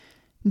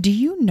Do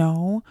you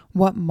know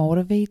what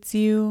motivates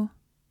you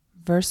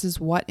versus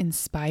what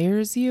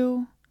inspires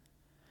you?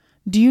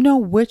 Do you know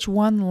which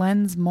one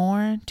lends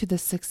more to the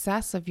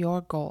success of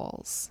your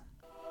goals?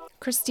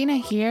 Christina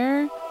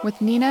here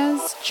with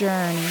Nina's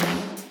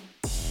Journey.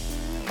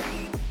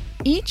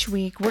 Each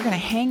week, we're going to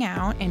hang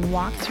out and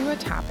walk through a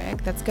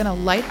topic that's going to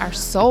light our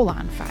soul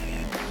on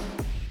fire.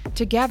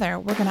 Together,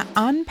 we're going to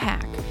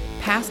unpack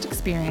past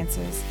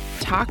experiences,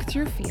 talk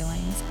through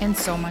feelings, and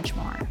so much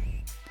more.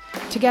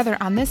 Together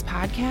on this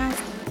podcast,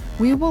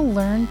 we will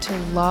learn to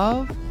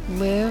love,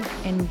 live,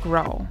 and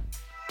grow.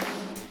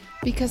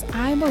 Because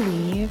I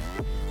believe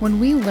when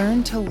we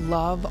learn to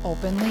love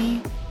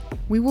openly,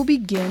 we will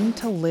begin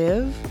to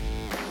live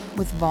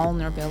with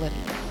vulnerability.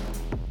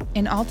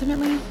 And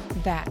ultimately,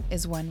 that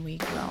is when we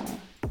grow.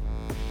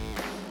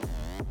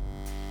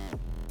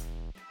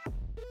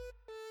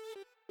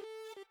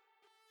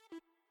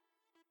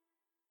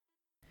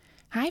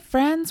 Hi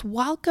friends,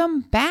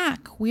 welcome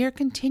back. We are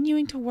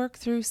continuing to work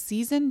through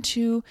season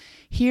 2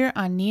 here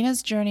on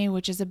Nina's Journey,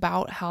 which is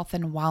about health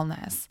and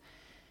wellness.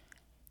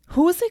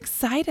 Who's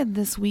excited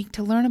this week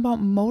to learn about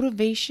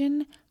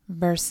motivation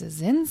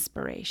versus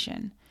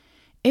inspiration?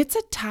 It's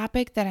a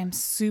topic that I'm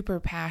super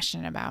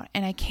passionate about,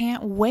 and I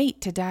can't wait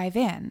to dive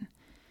in.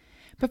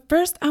 But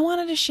first, I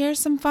wanted to share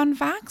some fun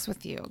facts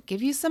with you,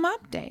 give you some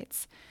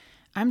updates.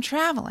 I'm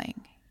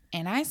traveling,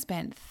 and I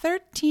spent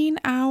 13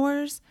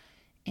 hours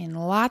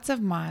and lots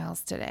of miles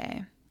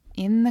today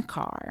in the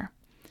car.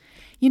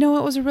 You know,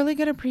 it was a really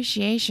good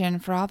appreciation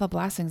for all the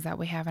blessings that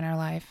we have in our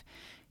life,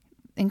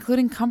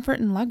 including comfort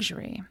and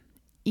luxury.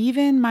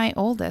 Even my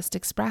oldest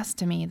expressed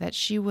to me that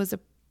she was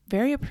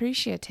very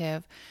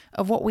appreciative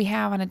of what we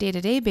have on a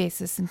day-to-day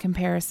basis in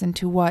comparison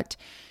to what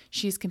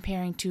she's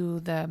comparing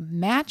to the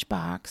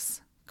Matchbox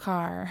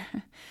car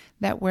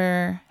that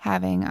we're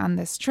having on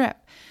this trip.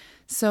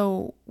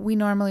 So we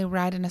normally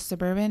ride in a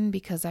Suburban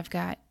because I've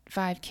got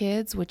 5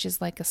 kids, which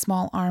is like a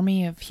small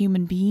army of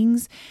human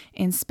beings,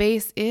 and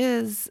space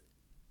it's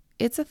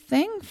a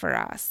thing for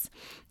us.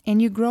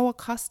 And you grow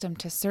accustomed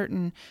to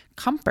certain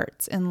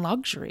comforts and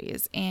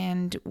luxuries.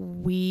 And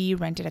we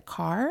rented a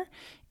car,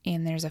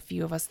 and there's a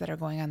few of us that are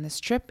going on this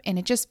trip, and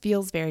it just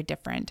feels very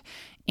different.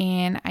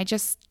 And I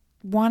just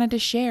wanted to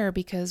share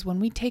because when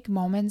we take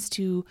moments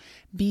to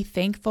be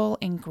thankful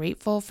and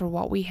grateful for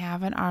what we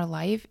have in our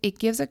life, it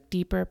gives a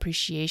deeper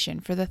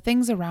appreciation for the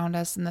things around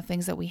us and the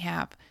things that we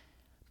have,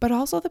 but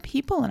also the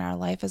people in our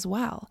life as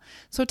well.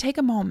 So take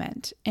a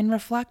moment and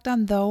reflect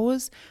on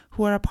those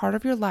who are a part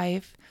of your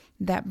life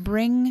that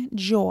bring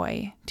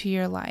joy to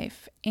your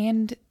life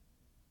and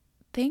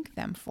thank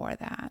them for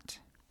that.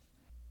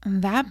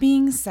 And that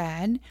being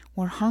said,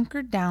 we're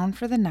hunkered down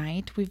for the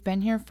night. We've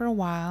been here for a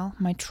while.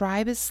 My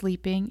tribe is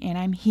sleeping and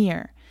I'm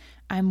here.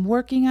 I'm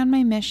working on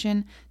my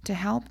mission to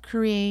help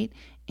create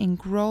and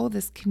grow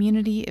this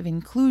community of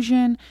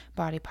inclusion,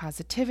 body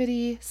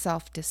positivity,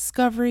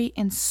 self-discovery,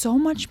 and so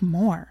much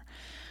more.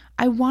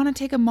 I want to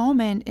take a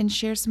moment and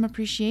share some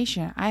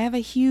appreciation. I have a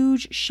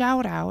huge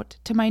shout out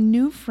to my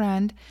new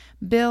friend,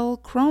 Bill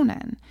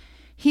Cronin.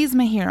 He's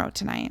my hero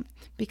tonight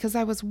because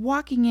I was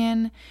walking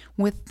in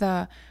with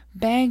the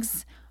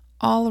bags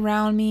all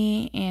around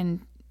me and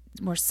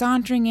we're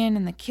sauntering in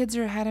and the kids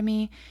are ahead of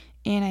me.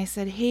 And I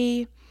said,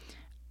 hey,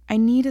 I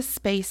need a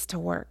space to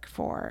work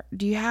for.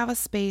 Do you have a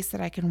space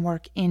that I can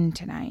work in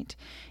tonight?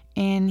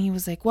 And he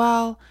was like,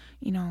 well,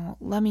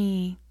 let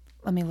me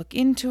look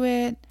into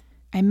it.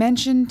 I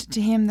mentioned to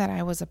him that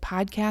I was a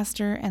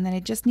podcaster and that I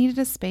just needed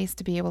a space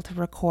to be able to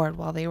record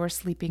while they were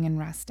sleeping and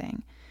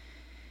resting.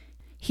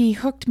 He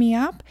hooked me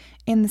up,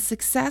 and the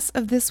success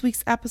of this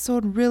week's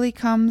episode really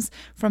comes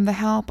from the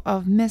help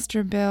of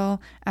Mr.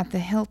 Bill at the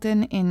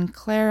Hilton in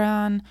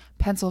Clarion,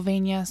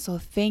 Pennsylvania. So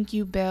thank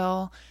you,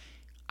 Bill.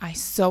 I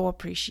so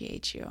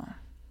appreciate you.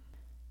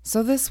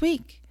 So this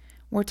week,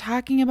 we're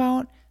talking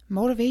about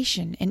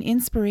motivation and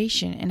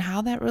inspiration and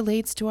how that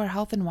relates to our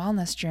health and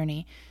wellness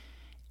journey.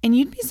 And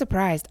you'd be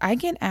surprised, I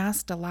get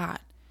asked a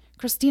lot,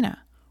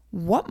 Christina,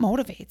 what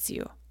motivates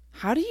you?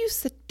 How do you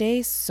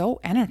stay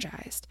so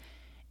energized?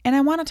 And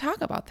I want to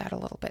talk about that a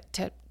little bit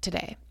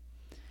today.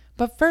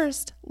 But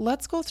first,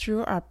 let's go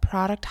through our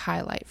product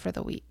highlight for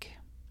the week.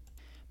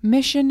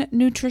 Mission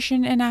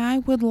Nutrition and I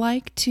would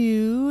like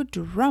to,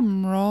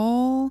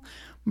 drumroll,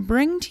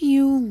 bring to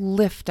you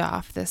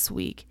Liftoff this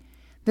week.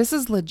 This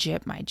is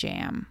legit my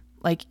jam.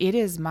 Like, it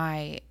is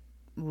my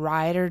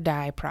ride or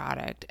die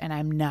product, and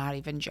I'm not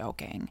even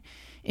joking.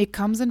 It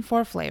comes in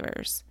 4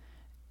 flavors: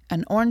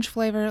 an orange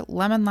flavor,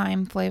 lemon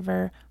lime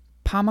flavor,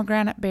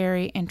 pomegranate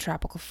berry, and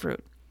tropical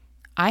fruit.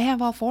 I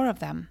have all 4 of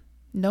them.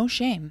 No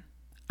shame.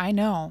 I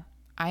know.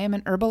 I am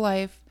an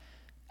Herbalife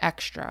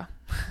extra.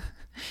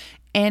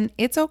 And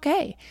it's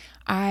okay.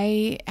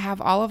 I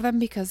have all of them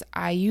because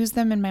I use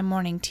them in my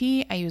morning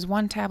tea. I use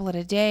 1 tablet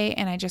a day,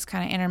 and I just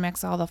kind of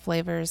intermix all the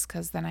flavors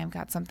because then I've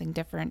got something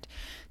different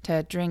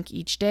to drink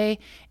each day.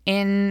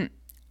 And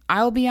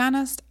I'll be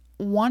honest,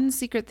 one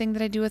secret thing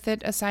that I do with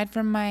it, aside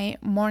from my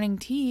morning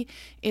tea,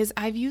 is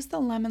I've used the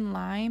lemon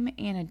lime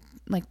and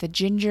like the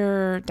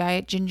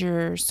diet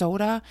ginger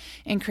soda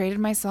and created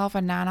myself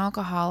a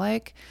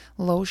non-alcoholic,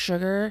 low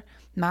sugar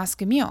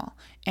Moscow Mule.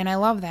 And I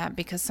love that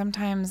because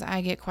sometimes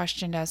I get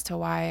questioned as to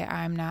why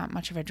I'm not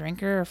much of a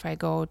drinker. If I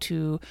go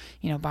to,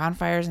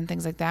 bonfires and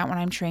things like that, when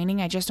I'm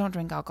training, I just don't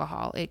drink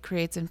alcohol. It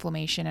creates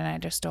inflammation and I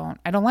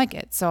don't like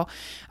it. So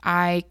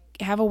I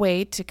have a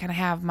way to kind of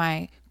have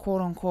my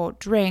quote unquote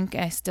drink.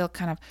 I still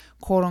kind of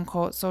quote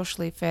unquote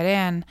socially fit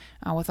in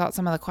without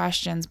some of the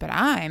questions, but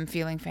I'm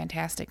feeling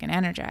fantastic and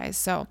energized.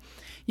 So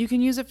you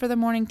can use it for the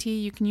morning tea.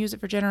 You can use it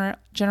for general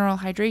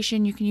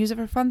hydration. You can use it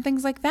for fun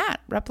things like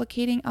that,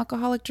 replicating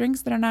alcoholic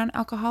drinks that are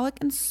non-alcoholic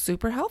and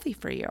super healthy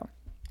for you.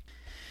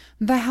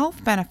 The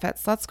health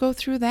benefits, let's go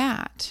through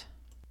that.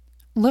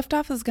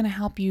 Liftoff is going to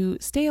help you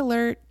stay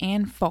alert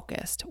and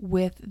focused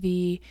with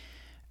the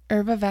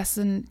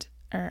effervescent,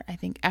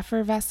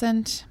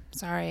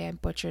 sorry, I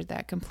butchered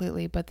that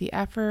completely, but the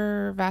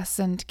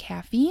effervescent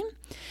caffeine.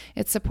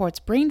 It supports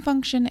brain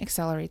function,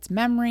 accelerates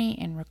memory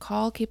and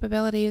recall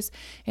capabilities.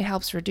 It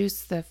helps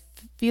reduce the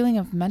feeling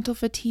of mental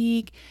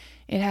fatigue.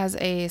 It has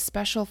a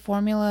special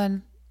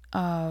formula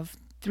of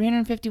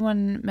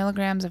 351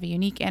 milligrams of a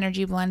unique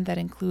energy blend that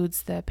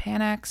includes the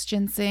Panax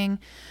ginseng,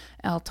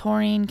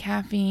 L-taurine,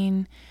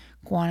 caffeine,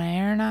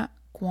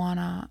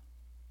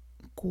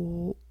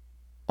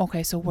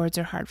 Okay, so words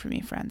are hard for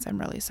me, friends. I'm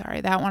really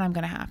sorry. That one I'm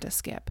going to have to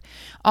skip.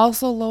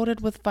 Also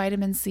loaded with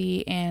vitamin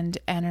C and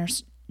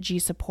energy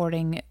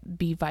supporting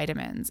B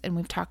vitamins. And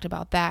we've talked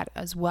about that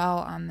as well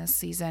on this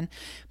season.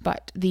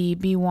 But the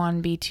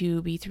B1,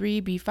 B2,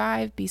 B3,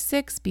 B5,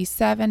 B6,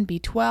 B7,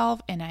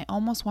 B12, and I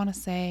almost want to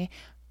say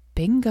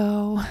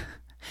bingo.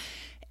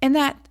 And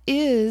that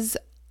is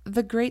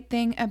the great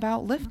thing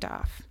about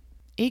Liftoff.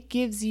 It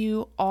gives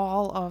you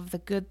all of the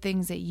good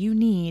things that you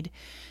need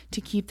to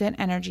keep that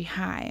energy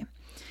high.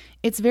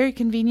 It's very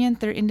convenient.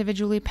 They're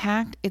individually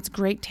packed. It's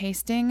great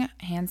tasting.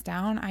 Hands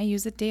down, I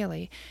use it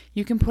daily.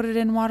 You can put it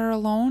in water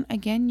alone.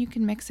 Again, you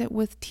can mix it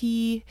with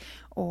tea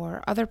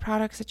or other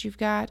products that you've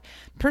got.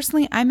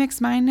 Personally, I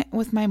mix mine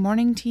with my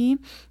morning tea.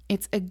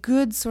 It's a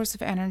good source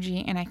of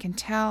energy, and I can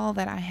tell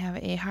that I have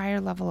a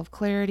higher level of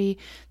clarity.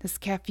 This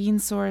caffeine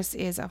source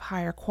is of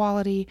higher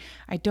quality.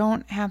 I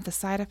don't have the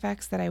side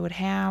effects that I would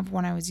have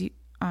when I was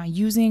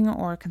using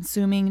or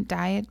consuming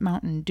Diet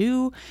Mountain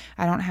Dew.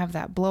 I don't have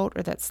that bloat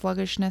or that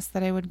sluggishness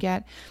that I would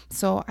get.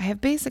 So I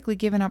have basically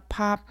given up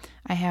pop.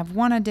 I have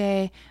one a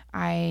day.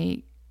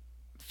 I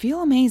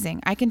feel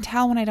amazing. I can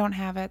tell when I don't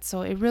have it.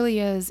 So it really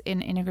is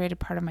an integrated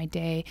part of my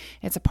day.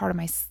 It's a part of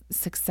my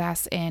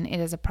success, and it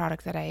is a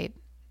product that I,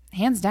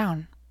 hands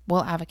down,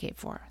 will advocate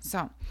for.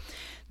 So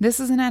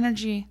this is an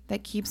energy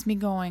that keeps me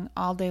going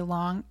all day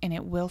long, and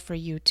it will for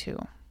you too.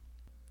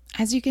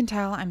 As you can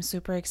tell, I'm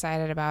super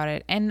excited about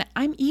it, and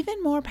I'm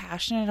even more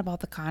passionate about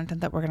the content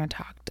that we're going to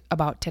talk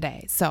about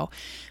today.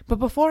 But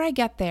before I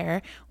get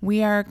there,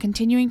 we are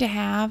continuing to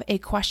have a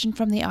question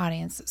from the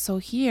audience. So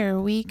here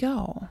we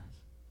go.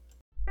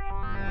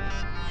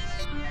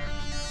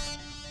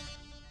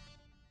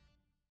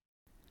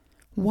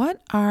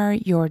 What are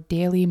your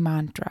daily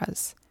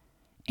mantras,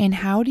 and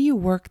how do you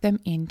work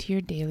them into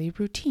your daily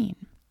routine?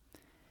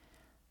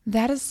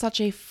 That is such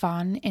a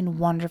fun and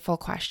wonderful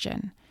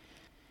question.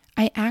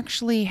 I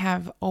actually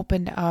have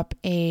opened up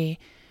a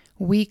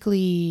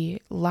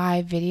weekly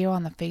live video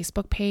on the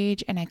Facebook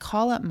page, and I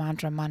call it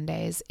Mantra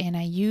Mondays, and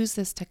I use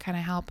this to kind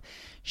of help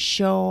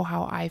show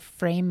how I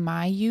frame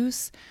my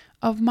use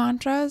of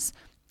mantras.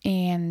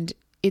 And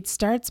it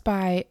starts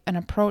by an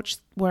approach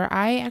where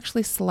I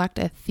actually select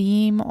a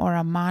theme or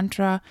a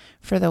mantra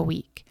for the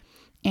week,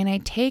 and I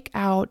take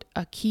out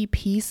a key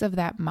piece of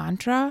that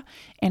mantra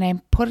and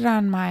I put it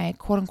on my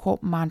quote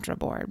unquote mantra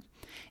board.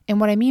 And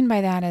what I mean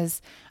by that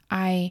is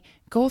I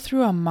go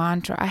through a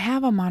mantra. I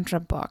have a mantra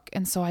book.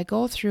 And so I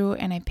go through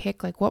and I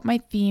pick like what my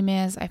theme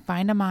is. I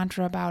find a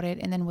mantra about it.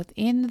 And then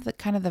within the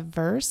kind of the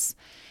verse,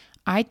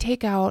 I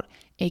take out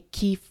a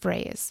key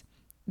phrase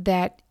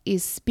that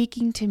is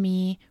speaking to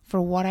me for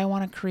what I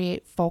want to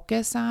create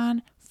focus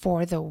on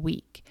for the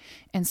week.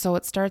 And so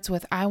it starts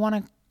with, I want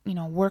to,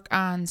 work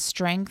on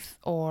strength,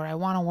 or I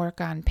want to work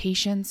on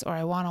patience, or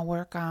I want to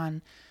work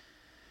on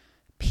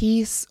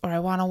peace, or I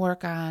want to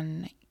work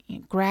on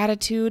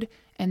gratitude.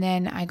 And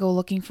then I go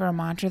looking for a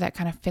mantra that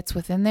kind of fits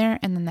within there.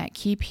 And then that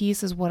key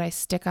piece is what I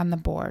stick on the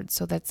board.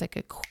 So that's like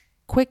a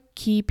quick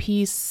key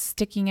piece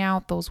sticking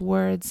out those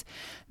words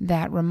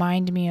that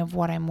remind me of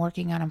what I'm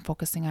working on and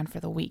focusing on for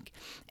the week.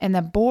 And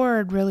the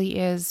board really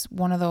is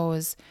one of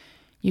those,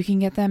 you can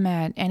get them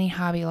at any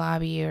Hobby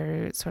Lobby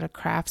or sort of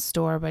craft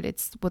store, but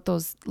it's with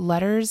those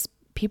letters.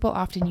 People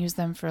often use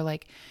them for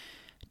like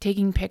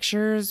taking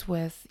pictures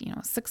with,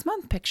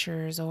 6-month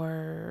pictures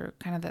or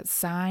kind of that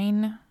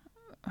sign.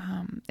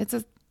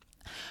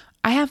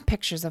 I have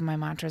pictures of my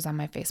mantras on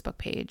my Facebook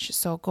page.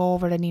 So go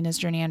over to Nina's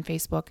Journey on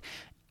Facebook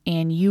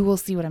and you will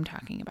see what I'm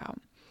talking about.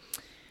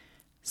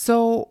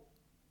 So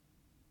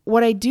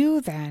what I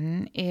do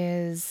then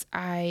is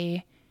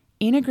I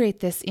integrate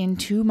this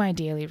into my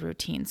daily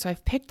routine. So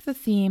I've picked the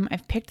theme,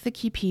 I've picked the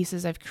key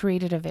pieces, I've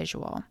created a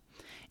visual,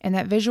 and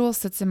that visual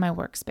sits in my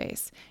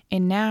workspace.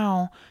 And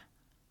now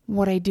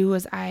what I do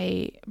is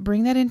I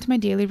bring that into my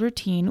daily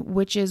routine,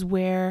 which is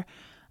where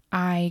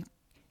I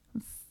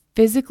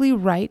physically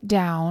write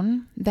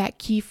down that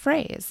key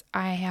phrase.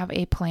 I have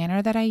a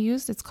planner that I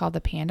use. It's called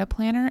the Panda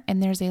Planner,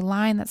 and there's a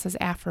line that says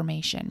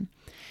affirmation.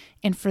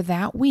 And for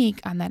that week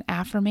on that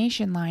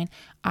affirmation line,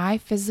 I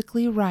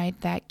physically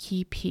write that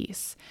key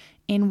piece.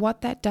 And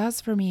what that does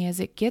for me is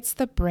it gets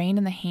the brain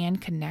and the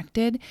hand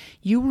connected.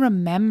 You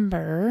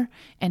remember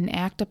and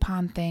act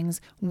upon things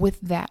with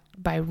that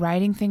by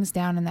writing things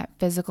down in that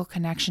physical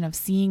connection of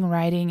seeing,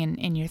 writing,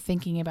 and you're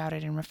thinking about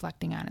it and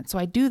reflecting on it. So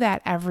I do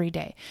that every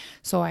day.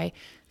 So I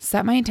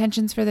set my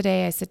intentions for the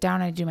day. I sit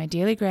down, I do my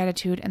daily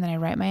gratitude, and then I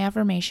write my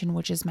affirmation,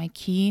 which is my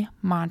key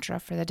mantra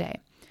for the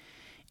day.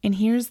 And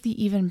here's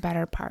the even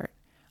better part.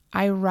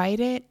 I write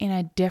it in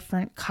a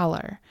different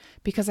color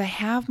because I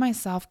have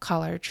myself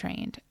color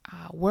trained.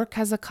 Work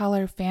has a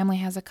color, family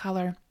has a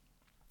color,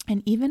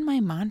 and even my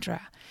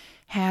mantra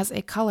has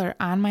a color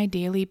on my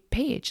daily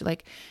page.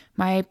 Like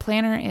my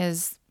planner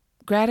is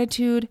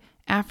gratitude,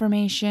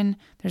 affirmation,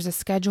 there's a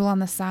schedule on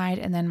the side,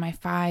 and then my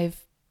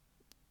five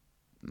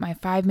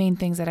main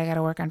things that I got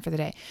to work on for the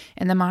day.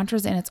 And the mantra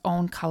is in its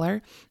own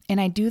color. And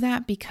I do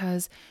that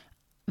because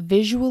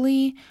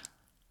visually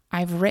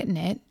I've written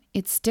it.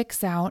 It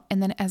sticks out.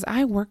 And then as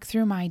I work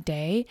through my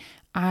day,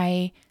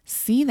 I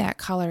see that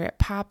color, it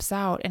pops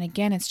out. And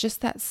again, it's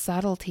just that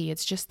subtlety.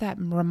 It's just that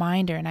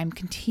reminder. And I'm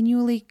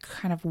continually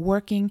kind of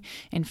working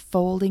and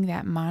folding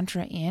that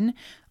mantra in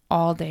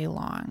all day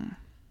long.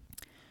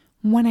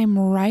 When I'm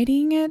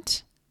writing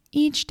it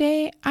each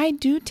day, I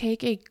do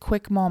take a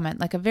quick moment,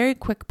 like a very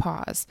quick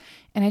pause.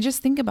 And I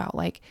just think about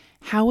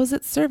how is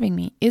it serving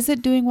me? Is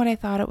it doing what I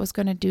thought it was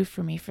going to do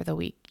for me for the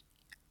week?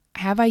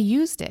 Have I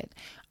used it?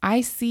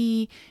 I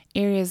see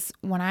areas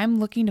when I'm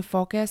looking to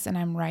focus and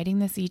I'm writing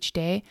this each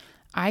day,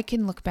 I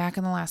can look back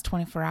in the last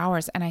 24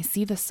 hours and I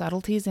see the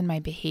subtleties in my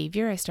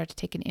behavior. I start to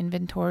take an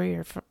inventory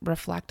or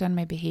reflect on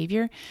my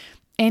behavior.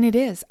 And it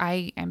is,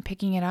 I am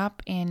picking it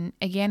up. And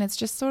again, it's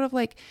just sort of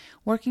like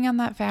working on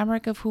that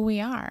fabric of who we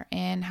are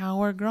and how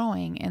we're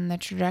growing and the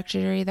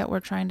trajectory that we're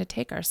trying to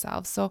take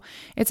ourselves. So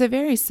it's a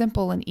very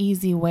simple and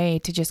easy way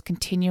to just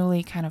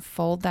continually kind of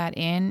fold that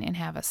in and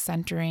have a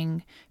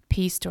centering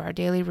piece to our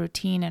daily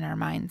routine and our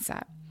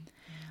mindset.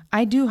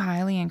 I do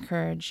highly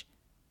encourage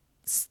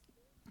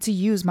to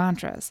use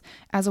mantras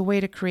as a way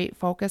to create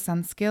focus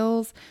on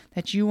skills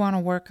that you want to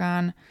work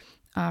on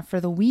for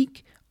the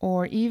week,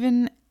 or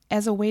even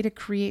as a way to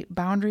create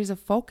boundaries of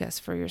focus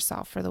for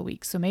yourself for the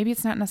week. So maybe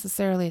it's not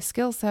necessarily a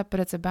skill set,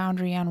 but it's a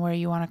boundary on where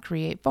you want to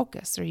create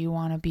focus, or you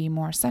want to be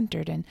more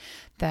centered and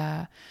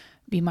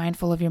be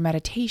mindful of your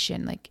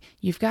meditation. Like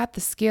you've got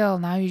the skill,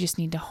 now you just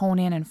need to hone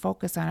in and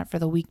focus on it for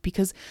the week,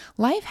 because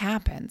life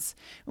happens.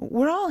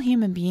 We're all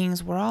human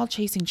beings. We're all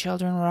chasing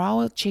children. We're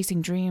all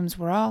chasing dreams.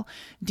 We're all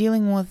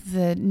dealing with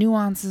the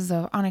nuances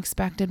of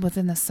unexpected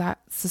within the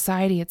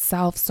society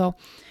itself. So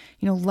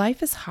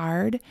life is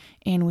hard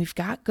and we've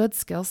got good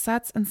skill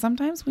sets, and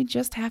sometimes we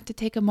just have to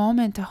take a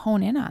moment to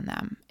hone in on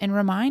them and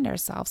remind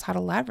ourselves how to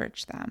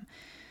leverage them.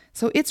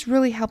 So it's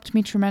really helped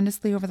me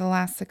tremendously over the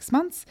last 6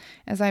 months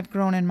as I've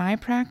grown in my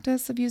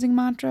practice of using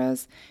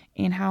mantras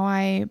and how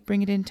I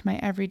bring it into my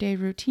everyday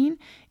routine.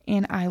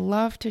 And I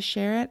love to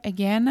share it.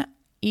 Again,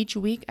 each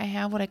week I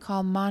have what I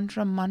call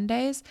Mantra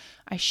Mondays.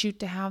 I shoot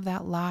to have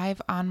that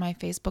live on my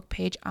Facebook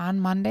page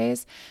on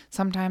Mondays.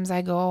 Sometimes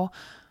I go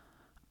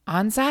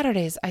on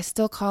Saturdays. I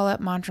still call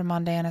it Mantra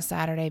Monday on a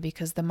Saturday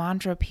because the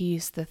mantra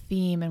piece, the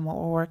theme, and what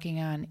we're working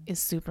on is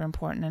super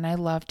important. And I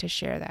love to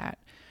share that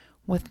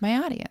with my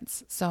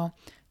audience. So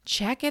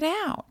check it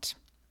out.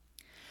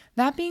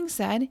 That being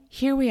said,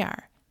 here we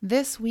are.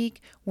 This week,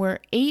 we're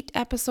 8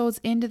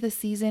 episodes into the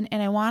season,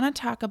 and I want to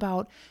talk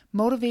about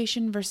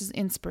motivation versus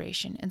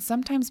inspiration. And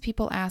sometimes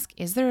people ask,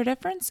 is there a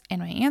difference? And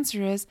my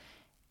answer is,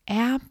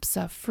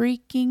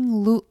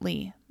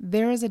 abso-freaking-lutely.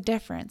 There is a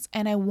difference,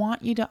 and I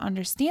want you to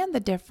understand the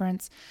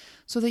difference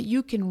so that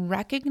you can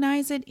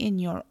recognize it in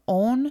your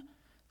own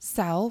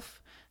self,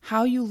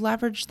 how you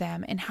leverage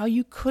them and how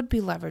you could be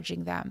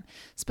leveraging them,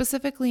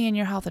 specifically in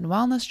your health and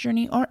wellness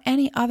journey or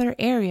any other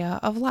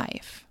area of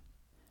life.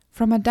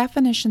 From a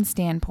definition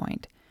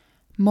standpoint,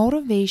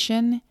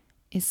 motivation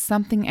is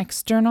something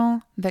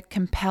external that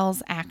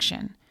compels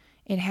action.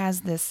 It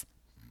has this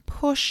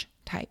push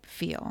type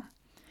feel.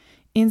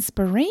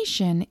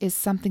 Inspiration is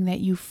something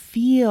that you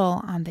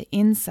feel on the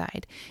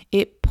inside.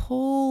 It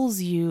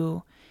pulls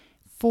you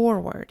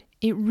forward.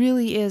 It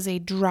really is a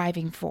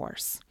driving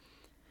force.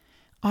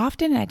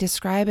 Often I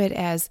describe it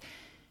as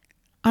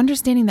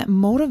understanding that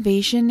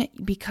motivation,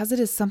 because it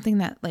is something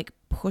that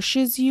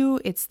pushes you,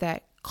 it's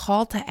that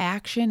call to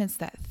action, it's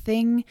that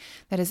thing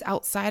that is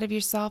outside of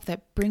yourself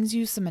that brings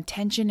you some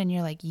attention and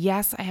you're like,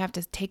 yes, I have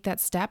to take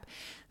that step.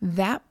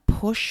 That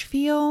push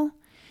feel,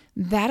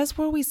 that is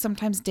where we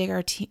sometimes dig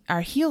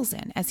our heels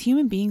in. As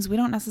human beings, we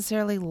don't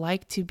necessarily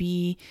like to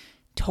be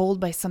told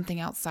by something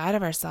outside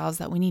of ourselves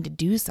that we need to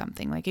do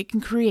something. Like it can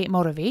create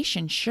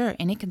motivation, sure,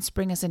 and it can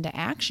spring us into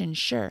action,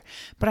 sure.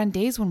 But on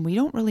days when we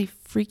don't really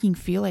freaking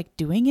feel like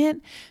doing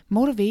it,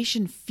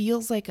 motivation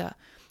feels like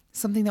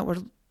something that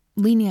we're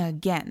leaning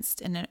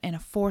against and a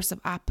force of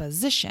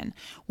opposition,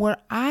 where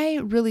I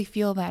really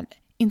feel that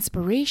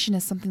inspiration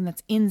is something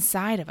that's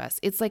inside of us.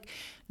 It's like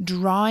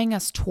drawing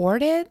us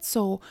toward it.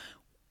 So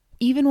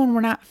even when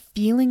we're not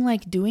feeling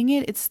like doing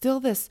it, it's still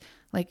this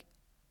like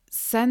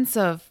sense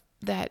of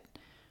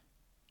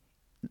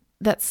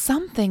that's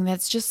something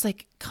that's just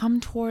like, come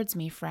towards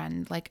me,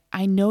 friend. Like,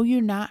 I know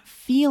you're not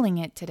feeling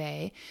it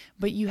today,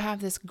 but you have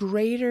this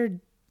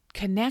greater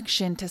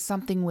connection to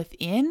something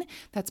within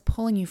that's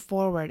pulling you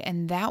forward,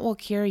 and that will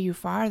carry you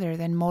farther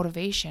than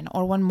motivation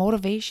or when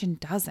motivation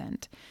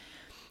doesn't.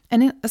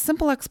 And a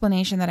simple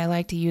explanation that I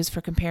like to use for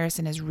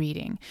comparison is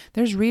reading.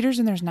 There's readers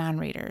and there's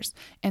non-readers.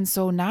 And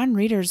so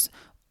non-readers,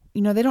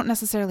 they don't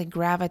necessarily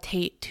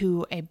gravitate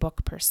to a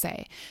book per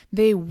se.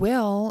 They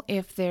will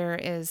if there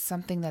is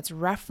something that's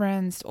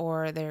referenced,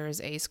 or there's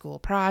a school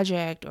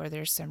project, or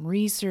there's some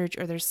research,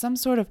 or there's some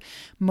sort of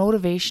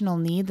motivational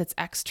need that's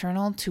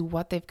external to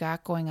what they've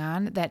got going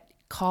on that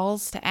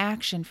calls to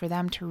action for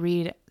them to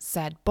read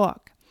said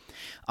book.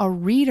 A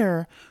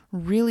reader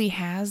really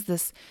has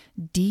this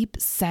deep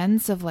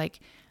sense of like,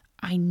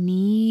 I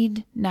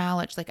need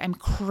knowledge. Like I'm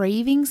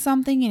craving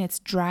something and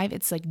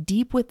it's like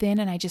deep within,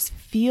 and I just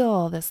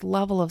feel this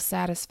level of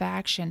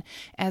satisfaction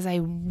as I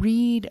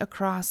read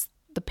across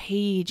the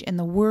page and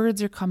the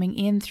words are coming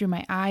in through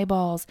my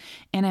eyeballs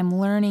and I'm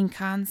learning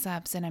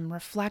concepts and I'm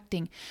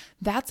reflecting.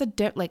 That's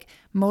like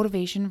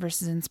motivation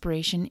versus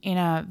inspiration in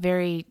a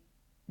very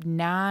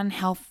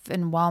non-health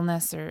and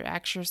wellness or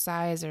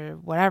exercise or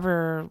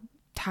whatever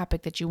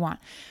topic that you want.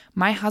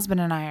 My husband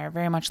and I are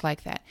very much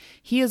like that.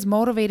 He is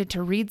motivated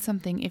to read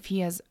something if he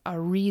has a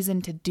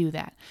reason to do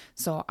that.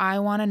 So I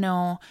want to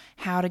know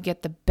how to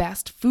get the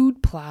best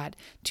food plot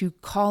to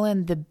call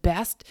in the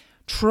best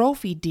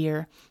trophy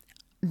deer.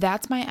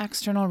 That's my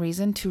external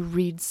reason to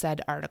read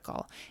said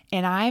article.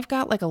 And I've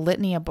got like a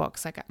litany of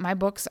books. Like my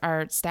books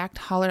are stacked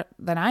taller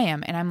than I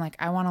am. And I'm like,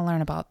 I want to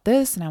learn about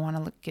this, and I want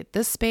to look at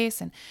this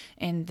space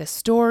and the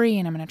story,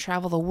 and I'm going to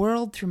travel the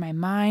world through my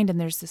mind. And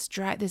there's this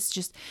drive,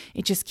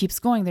 it just keeps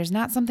going. There's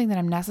not something that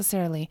I'm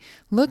necessarily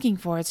looking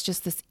for. It's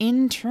just this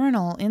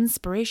internal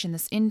inspiration,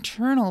 this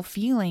internal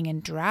feeling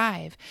and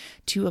drive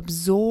to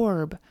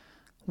absorb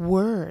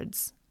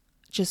words.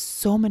 Just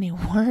so many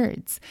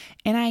words.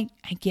 And I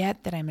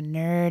get that I'm a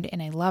nerd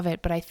and I love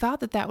it, but I thought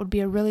that would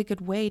be a really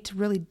good way to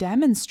really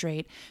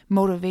demonstrate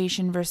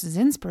motivation versus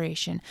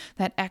inspiration,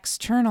 that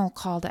external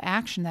call to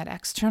action, that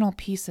external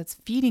piece that's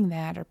feeding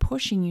that or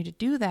pushing you to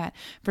do that,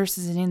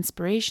 versus an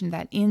inspiration,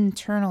 that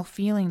internal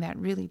feeling,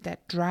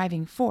 that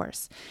driving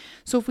force.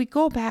 So if we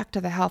go back to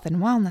the health and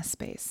wellness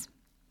space,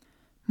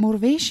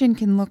 motivation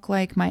can look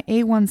like my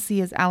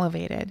A1C is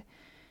elevated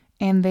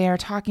and they are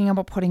talking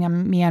about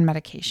putting me on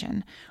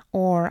medication,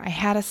 or I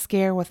had a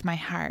scare with my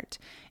heart,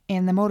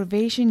 and the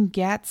motivation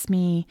gets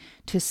me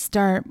to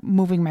start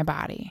moving my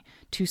body,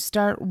 to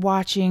start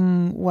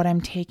watching what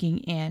I'm taking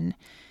in.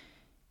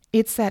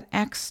 It's that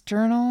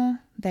external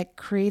that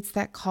creates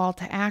that call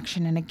to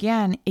action. And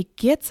again, it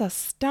gets us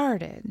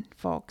started,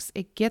 folks.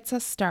 It gets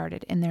us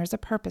started, and there's a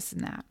purpose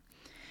in that.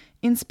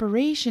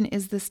 Inspiration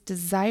is this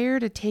desire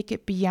to take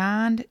it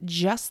beyond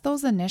just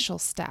those initial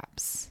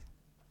steps.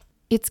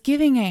 It's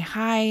giving a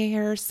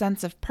higher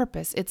sense of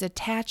purpose. It's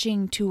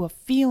attaching to a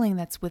feeling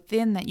that's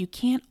within that you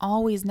can't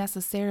always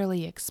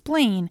necessarily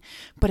explain,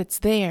 but it's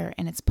there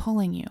and it's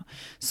pulling you.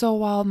 So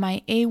while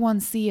my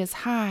A1C is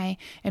high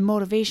and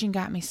motivation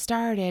got me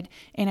started,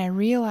 and I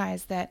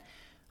realized that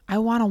I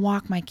want to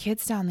walk my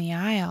kids down the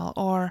aisle,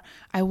 or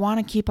I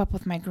want to keep up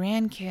with my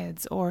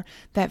grandkids, or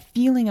that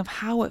feeling of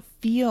how it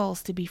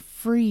feels to be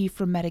free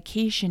from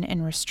medication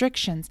and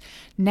restrictions.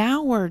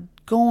 Now we're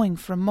going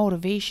from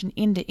motivation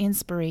into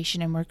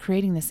inspiration, and we're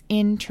creating this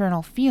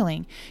internal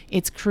feeling.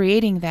 It's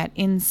creating that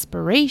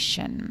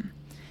inspiration.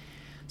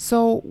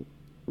 So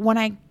when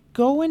I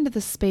go into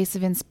the space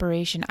of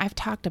inspiration, I've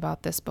talked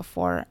about this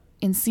before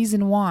in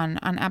season 1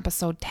 on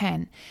episode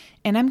 10,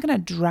 and I'm going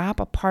to drop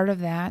a part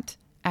of that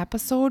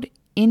episode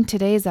in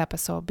today's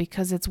episode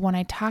because it's when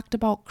I talked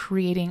about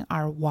creating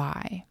our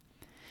why.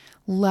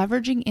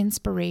 Leveraging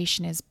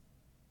inspiration is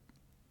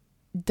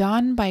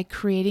done by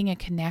creating a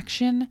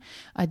connection,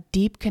 a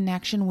deep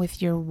connection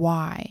with your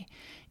why.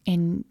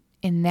 And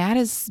that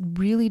is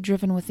really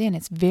driven within.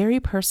 It's very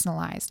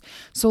personalized.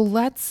 So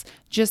let's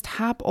just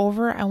hop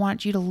over. I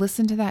want you to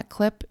listen to that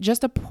clip,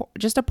 just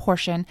a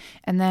portion,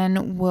 and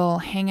then we'll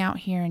hang out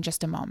here in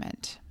just a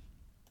moment.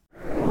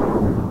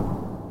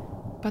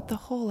 But the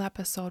whole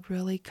episode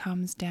really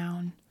comes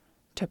down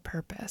to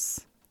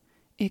purpose.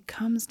 It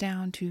comes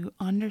down to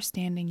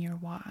understanding your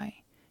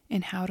why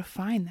and how to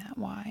find that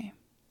why.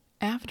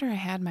 After I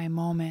had my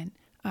moment,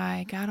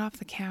 I got off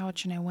the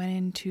couch and I went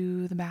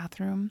into the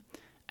bathroom.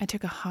 I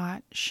took a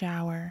hot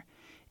shower,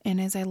 and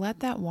as I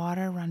let that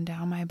water run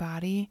down my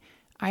body,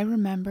 I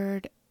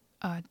remembered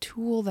a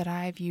tool that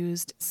I've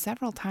used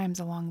several times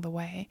along the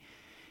way.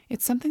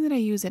 It's something that I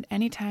use at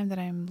any time that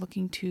I'm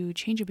looking to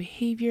change a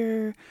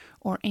behavior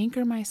or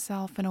anchor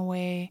myself in a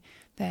way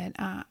that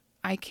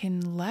I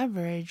can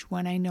leverage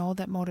when I know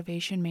that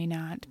motivation may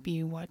not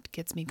be what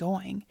gets me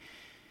going.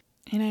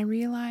 And I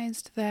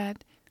realized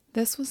that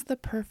this was the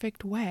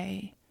perfect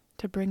way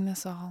to bring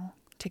this all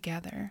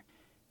together.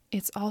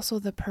 It's also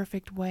the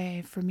perfect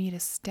way for me to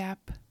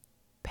step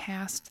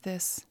past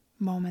this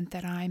moment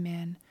that I'm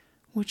in,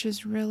 which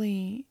is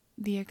really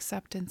the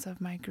acceptance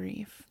of my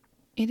grief.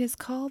 It is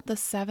called the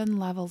 7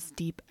 Levels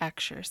Deep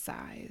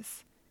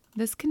exercise.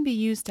 This can be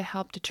used to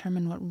help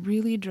determine what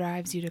really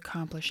drives you to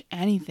accomplish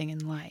anything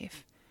in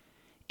life.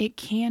 It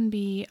can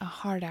be a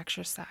hard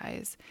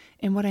exercise,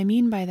 and what I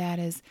mean by that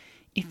is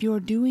if you're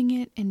doing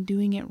it and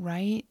doing it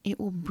right, it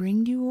will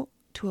bring you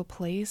to a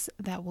place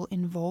that will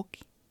invoke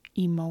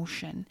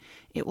emotion.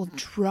 It will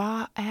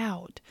draw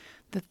out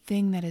the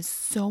thing that is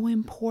so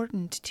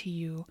important to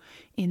you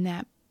in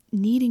that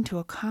needing to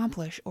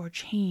accomplish or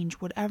change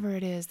whatever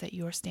it is that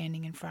you're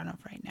standing in front of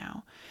right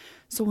now.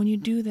 So when you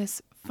do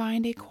this,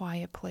 find a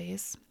quiet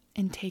place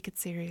and take it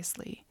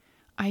seriously.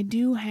 I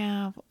do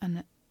have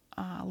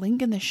a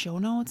link in the show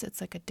notes.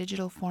 It's like a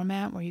digital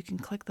format where you can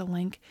click the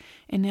link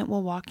and it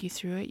will walk you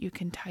through it. You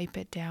can type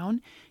it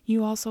down.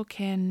 You also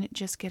can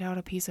just get out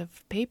a piece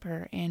of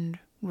paper and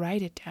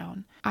write it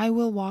down. I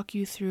will walk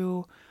you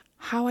through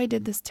how I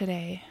did this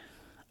today.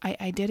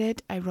 I did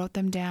it, I wrote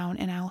them down,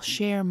 and I'll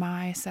share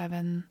my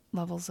 7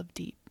 levels of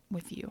deep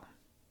with you.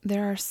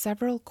 There are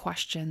several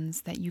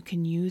questions that you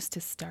can use to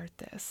start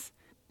this.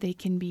 They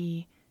can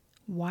be,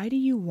 why do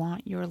you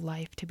want your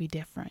life to be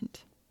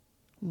different?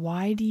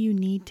 Why do you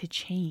need to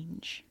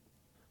change?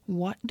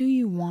 What do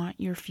you want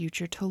your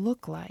future to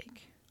look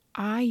like?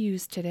 I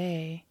use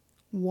today,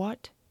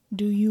 what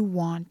do you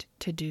want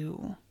to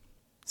do?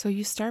 So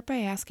you start by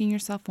asking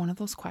yourself one of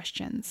those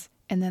questions,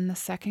 and then the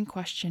second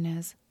question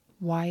is,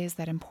 why is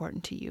that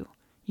important to you?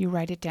 You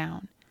write it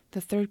down.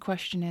 The third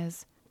question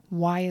is,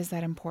 why is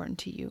that important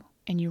to you?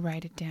 And you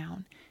write it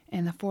down.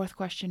 And the fourth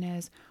question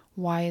is,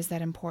 why is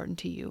that important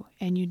to you?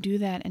 And you do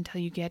that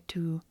until you get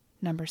to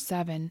number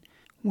 7,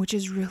 which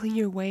is really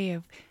your way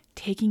of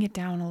taking it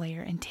down a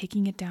layer and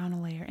taking it down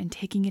a layer and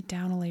taking it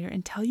down a layer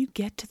until you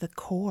get to the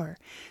core,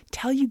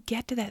 till you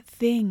get to that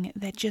thing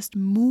that just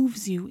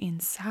moves you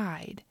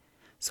inside.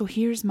 So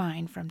here's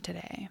mine from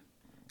today.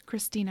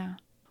 Christina,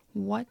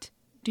 what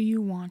do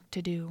you want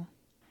to do?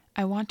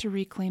 I want to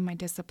reclaim my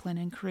discipline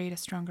and create a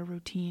stronger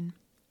routine.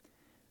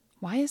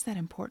 Why is that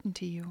important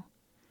to you?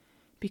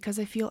 Because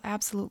I feel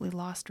absolutely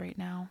lost right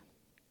now.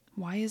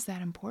 Why is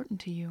that important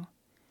to you?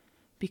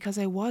 Because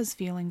I was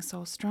feeling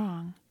so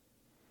strong.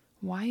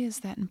 Why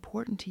is that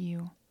important to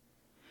you?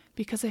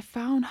 Because I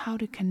found how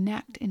to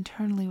connect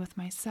internally with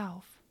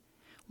myself.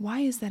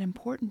 Why is that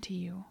important to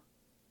you?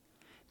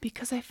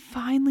 Because I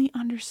finally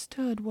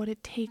understood what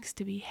it takes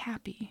to be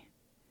happy.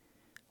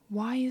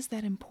 Why is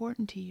that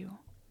important to you?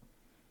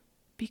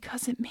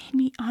 Because it made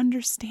me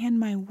understand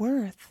my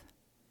worth.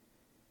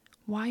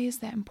 Why is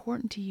that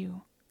important to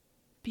you?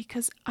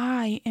 Because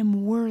I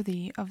am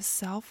worthy of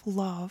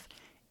self-love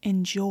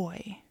and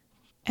joy.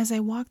 As I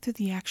walked through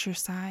the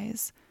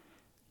exercise,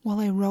 while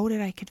I wrote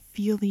it, I could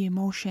feel the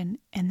emotion,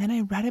 and then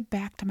I read it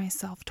back to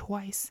myself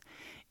twice.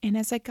 And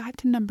as I got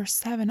to number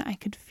 7, I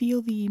could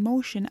feel the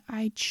emotion.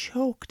 I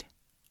choked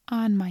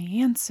on my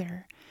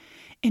answer.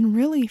 And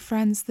really,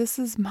 friends, this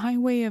is my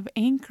way of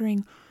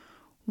anchoring.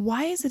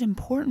 Why is it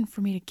important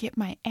for me to get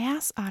my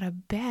ass out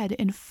of bed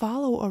and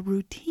follow a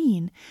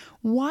routine?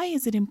 Why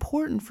is it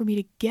important for me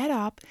to get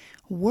up,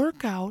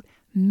 work out,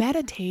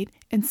 meditate,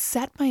 and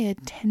set my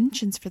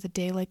intentions for the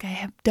day like I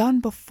have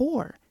done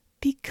before?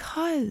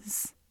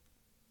 Because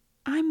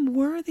I'm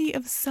worthy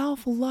of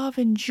self-love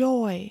and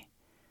joy.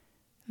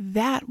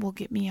 That will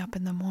get me up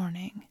in the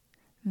morning.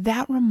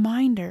 That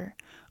reminder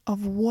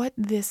of what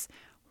this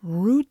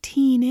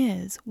routine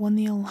is, when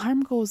the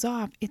alarm goes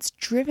off, it's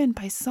driven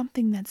by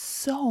something that's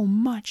so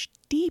much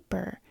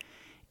deeper.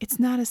 It's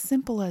not as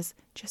simple as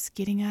just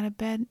getting out of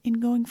bed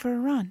and going for a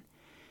run.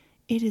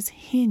 It is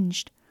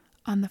hinged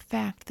on the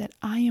fact that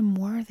I am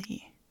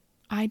worthy.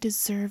 I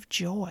deserve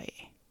joy.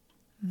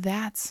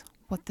 That's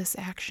what this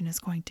action is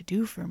going to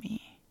do for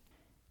me.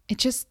 It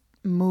just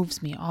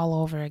moves me all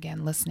over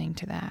again listening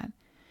to that.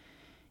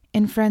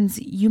 And friends,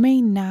 you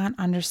may not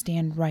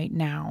understand right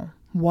now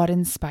what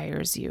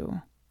inspires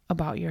you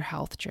about your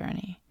health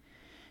journey.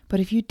 But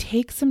if you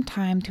take some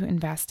time to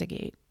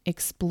investigate,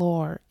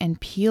 explore,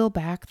 and peel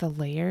back the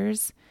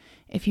layers,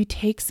 if you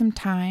take some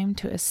time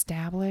to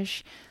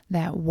establish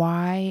that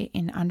why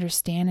and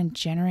understand and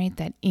generate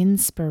that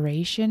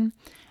inspiration,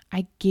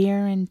 I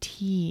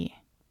guarantee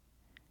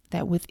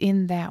that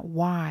within that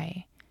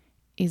why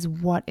is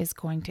what is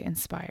going to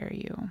inspire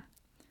you.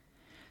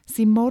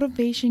 See,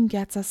 motivation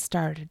gets us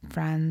started,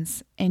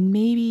 friends, and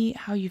maybe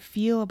how you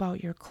feel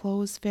about your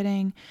clothes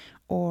fitting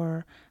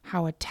or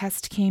how a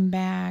test came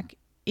back,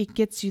 it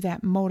gets you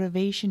that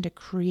motivation to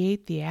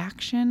create the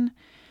action.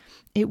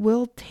 It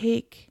will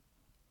take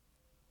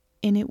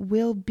and it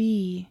will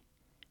be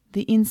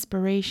the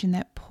inspiration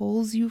that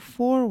pulls you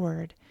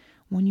forward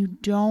when you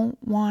don't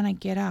want to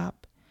get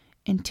up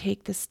and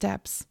take the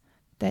steps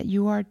that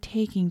you are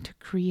taking to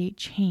create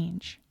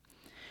change.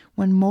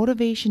 When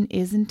motivation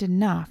isn't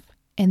enough,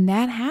 and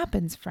that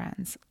happens,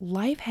 friends,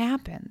 life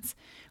happens.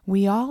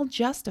 We all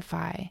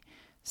justify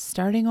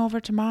starting over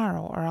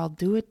tomorrow, or I'll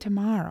do it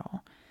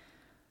tomorrow.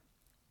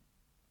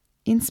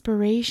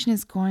 Inspiration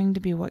is going to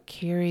be what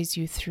carries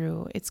you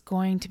through. It's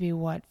going to be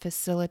what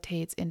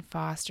facilitates and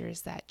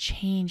fosters that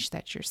change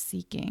that you're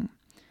seeking.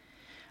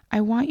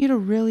 I want you to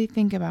really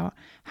think about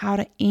how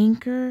to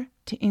anchor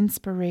to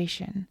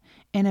inspiration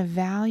and a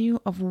value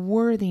of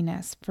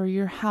worthiness for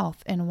your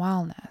health and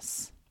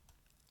wellness.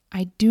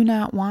 I do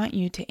not want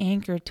you to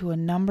anchor to a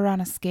number on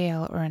a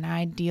scale or an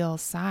ideal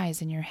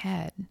size in your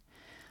head.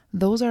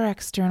 Those are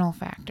external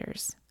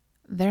factors.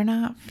 They're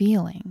not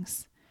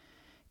feelings.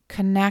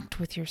 Connect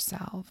with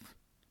yourself.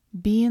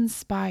 Be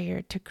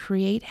inspired to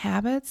create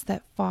habits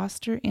that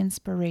foster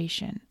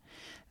inspiration.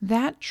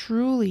 That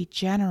truly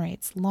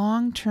generates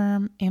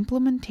long-term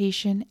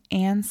implementation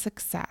and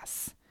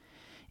success.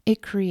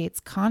 It creates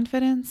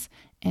confidence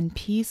and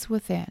peace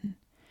within.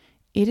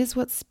 It is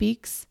what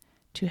speaks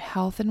to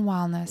health and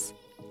wellness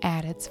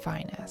at its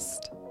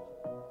finest.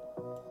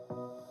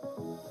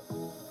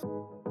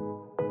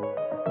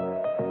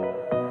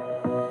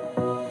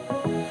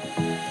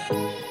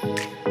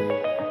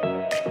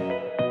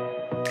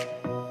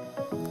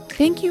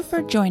 Thank you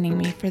for joining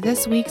me for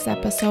this week's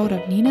episode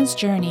of Nina's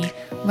Journey,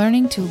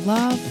 learning to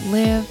love,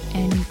 live,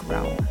 and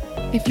grow.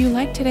 If you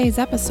liked today's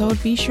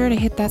episode, be sure to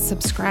hit that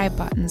subscribe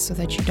button so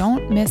that you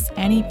don't miss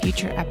any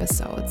future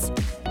episodes.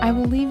 I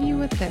will leave you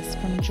with this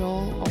from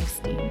Joel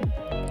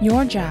Osteen.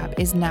 Your job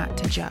is not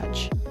to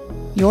judge.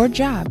 Your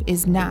job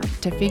is not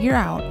to figure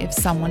out if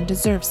someone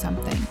deserves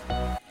something.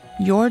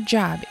 Your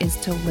job is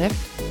to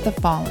lift the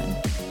fallen,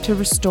 to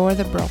restore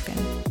the broken,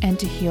 and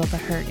to heal the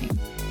hurting.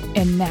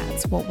 And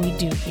that's what we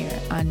do here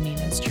on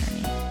Nina's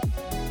Journey.